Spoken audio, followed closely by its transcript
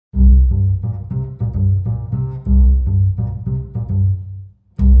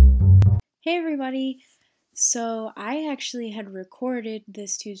Hey everybody! So I actually had recorded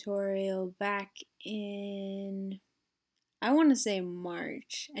this tutorial back in, I want to say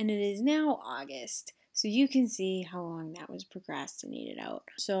March, and it is now August. So you can see how long that was procrastinated out.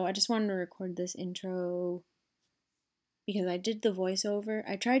 So I just wanted to record this intro because I did the voiceover.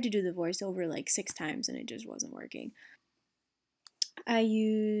 I tried to do the voiceover like 6 times and it just wasn't working. I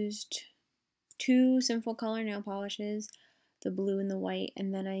used 2 Sinful color nail polishes, the blue and the white,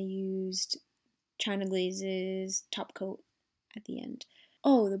 and then I used China Glaze's top coat at the end.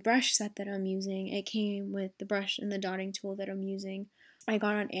 Oh, the brush set that I'm using, it came with the brush and the dotting tool that I'm using. I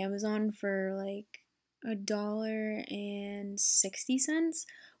got on Amazon for like $1.60,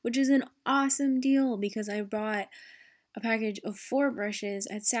 which is an awesome deal because I bought a package of 4 brushes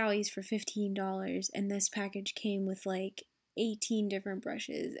at Sally's for $15, and this package came with like 18 different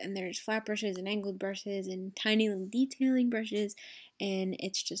brushes, and there's flat brushes and angled brushes and tiny little detailing brushes, and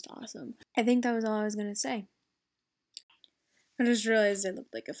it's just awesome. I think that was all I was gonna say. I just realized I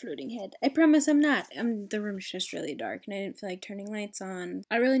looked like a floating head. I promise I'm not. The room's just really dark and I didn't feel like turning lights on.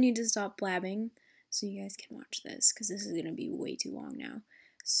 I really need to stop blabbing so you guys can watch this because this is gonna be way too long now.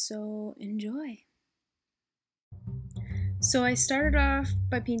 So enjoy. So I started off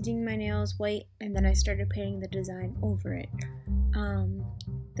by painting my nails white, and then I started painting the design over it.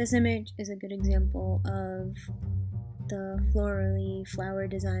 This image is a good example of the florally flower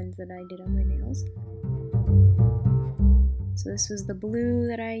designs that I did on my nails. So this was the blue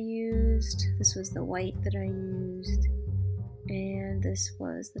that I used, this was the white that I used, and this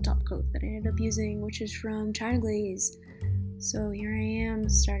was the top coat that I ended up using, which is from China Glaze. So here I am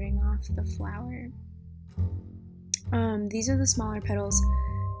starting off the flower. These are the smaller petals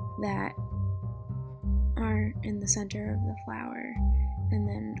that are in the center of the flower, and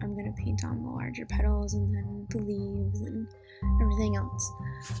then I'm going to paint on the larger petals and then the leaves and everything else.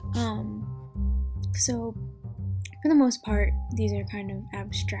 So for the most part, these are kind of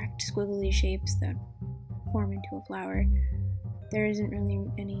abstract squiggly shapes that form into a flower. There isn't really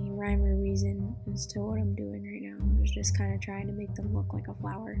any rhyme or reason as to what I'm doing right now. I was just kind of trying to make them look like a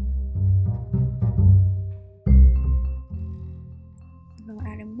flower. I'll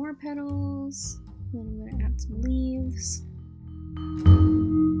add in more petals, then I'm going to add some leaves.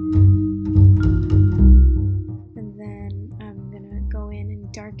 And then I'm going to go in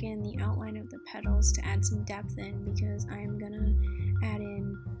and darken the outline of the petals to add some depth in, because I'm going to add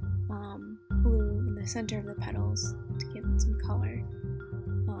in blue in the center of the petals to give it some color.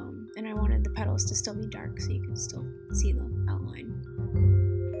 And I wanted the petals to still be dark so you could still see the outline.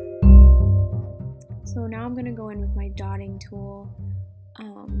 So now I'm going to go in with my dotting tool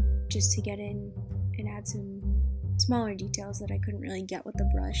just to get in and add some smaller details that I couldn't really get with the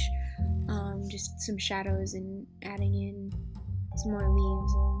brush. Just some shadows and adding in some more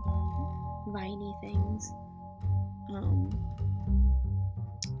leaves and viney things.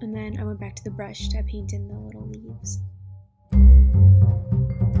 And then I went back to the brush to paint in the little leaves.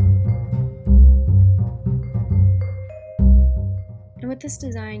 And with this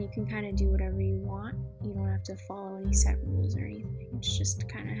design, you can kind of do whatever you want. You don't have to follow any set rules or anything. It's just to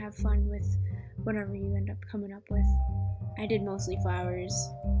kind of have fun with whatever you end up coming up with. I did mostly flowers,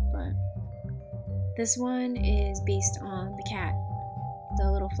 but this one is based on the cat,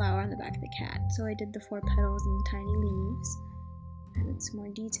 the little flower on the back of the cat. So I did the 4 petals and the tiny leaves. Added some more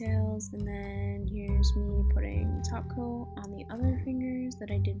details, and then here's me putting the top coat on the other fingers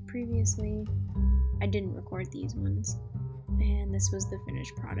that I did previously. I didn't record these ones, and this was the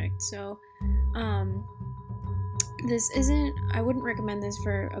finished product. So this isn't, I wouldn't recommend this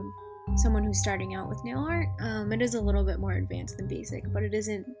for someone who's starting out with nail art. It is a little bit more advanced than basic, but it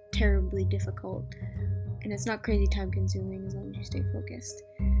isn't terribly difficult, and it's not crazy time consuming as long as you stay focused.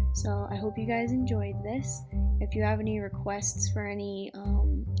 So I hope you guys enjoyed this. If you have any requests for any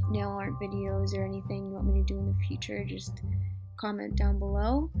nail art videos or anything you want me to do in the future, just comment down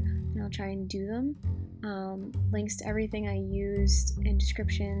below and I'll try and do them. Links to everything I used and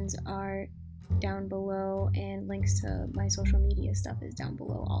descriptions are down below, and links to my social media stuff is down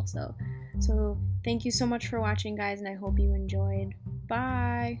below also. So thank you so much for watching, guys, and I hope you enjoyed.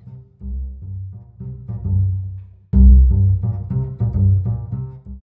 Bye!